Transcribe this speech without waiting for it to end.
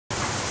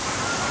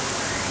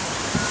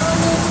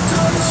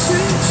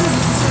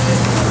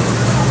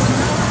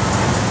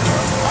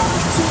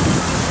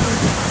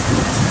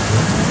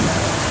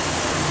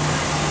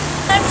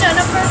I'm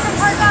Jennifer from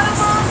Park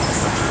Boulevard.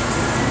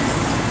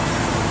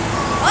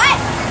 What?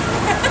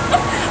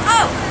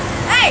 Oh,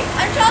 hey,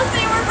 I'm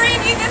Chelsea. We're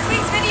bringing you this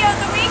week's video of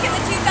the week in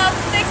the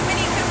 2006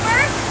 Mini Cooper.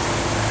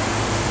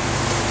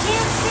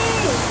 Can't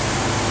see.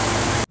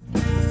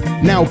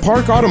 Now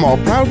Park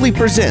Automall proudly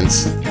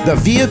presents the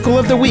Vehicle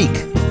of the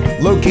Week,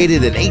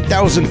 located at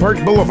 8000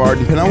 Park Boulevard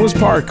in Pinellas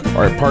Park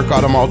or at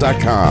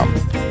parkautomall.com.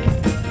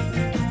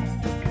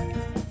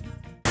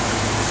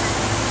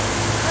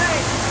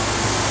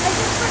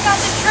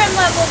 Trim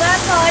level,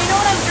 that's all. I know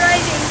what I'm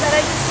driving, but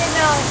I just didn't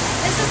know.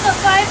 This is the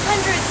 500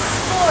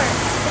 Sport.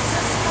 It's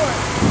a Sport.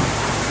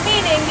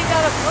 Meaning you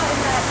gotta put in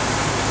that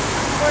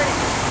sporting.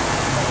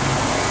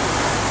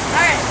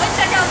 Alright, let's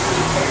check out the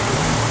features.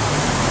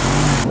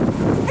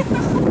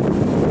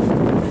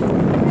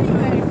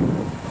 Anyway,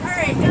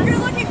 alright, if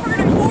you're looking for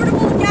an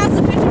affordable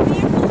gas-efficient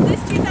vehicle, this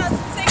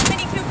 2006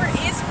 Mini Cooper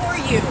is for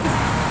you.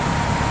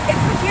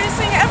 It's the cutest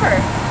thing ever.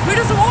 Who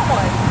doesn't want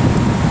one?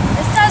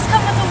 This does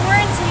come with a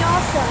warranty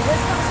also.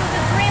 This comes with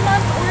a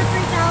 3-month or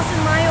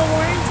 3,000-mile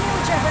warranty,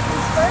 whichever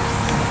comes first.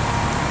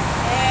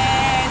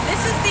 And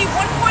this is the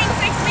 1.6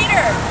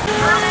 liter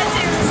on a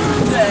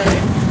Tuesday.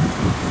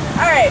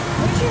 Alright.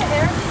 Where's your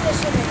air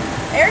conditioning?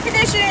 Air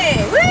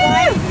conditioning! Woo!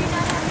 Why do you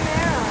not have your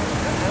air on?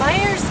 My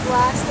air's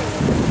blasting.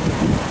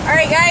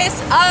 Alright guys,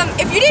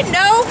 if you didn't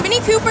know, Mini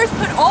Coopers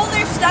put all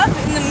their stuff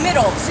in the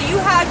middle. So you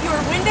have your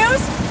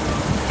windows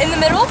in the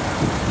middle,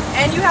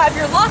 and you have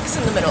your locks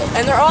in the middle,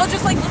 and they're all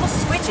just like little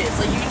switches.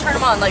 Like you can turn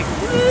them on, like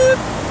whoop.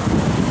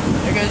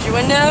 There goes your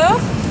window,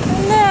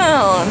 and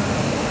down.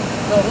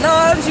 Little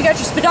knobs. You got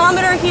your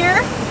speedometer here.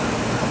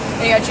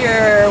 And you got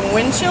your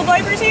windshield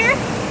wipers here.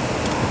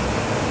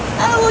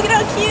 Oh, look at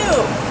how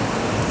cute!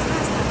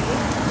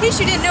 In case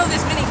you didn't know,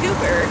 this Mini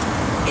Cooper,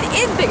 it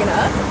is big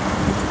enough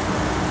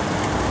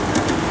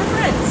for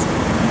friends.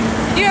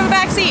 You have a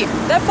back seat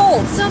that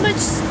folds. So much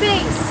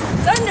space.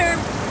 It's under.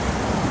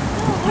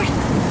 Oh, Lord.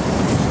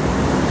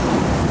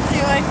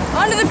 Anyway,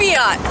 on to the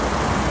Fiat.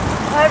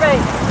 Alright.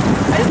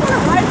 I just want to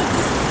ride with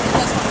this.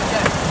 That's what I'm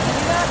doing. Can you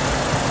do that?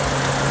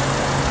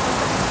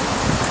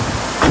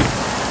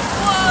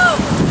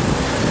 Whoa!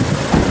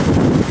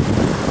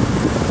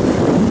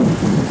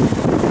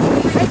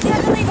 I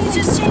can't believe you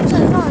just changed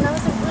that song. That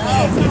was a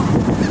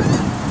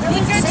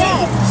really good song. That was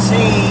sad.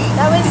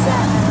 That was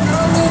sad.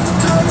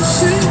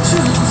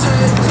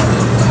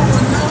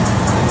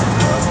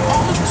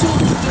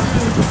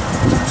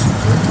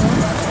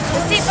 The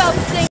seatbelt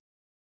thing.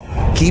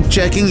 Keep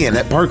checking in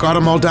at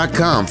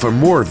parkautomall.com for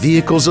more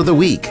Vehicles of the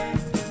Week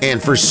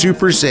and for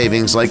super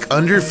savings like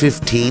under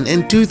 15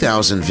 in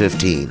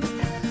 2015,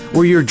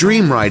 where your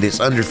dream ride is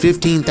under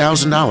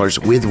 $15,000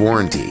 with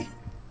warranty.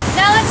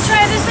 Now let's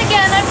try this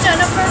again. I'm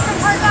Jennifer from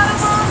Park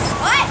Boulevard.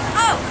 What?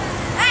 Oh,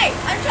 hey,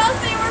 I'm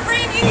Chelsea. We're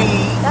bringing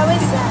you. That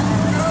was sad.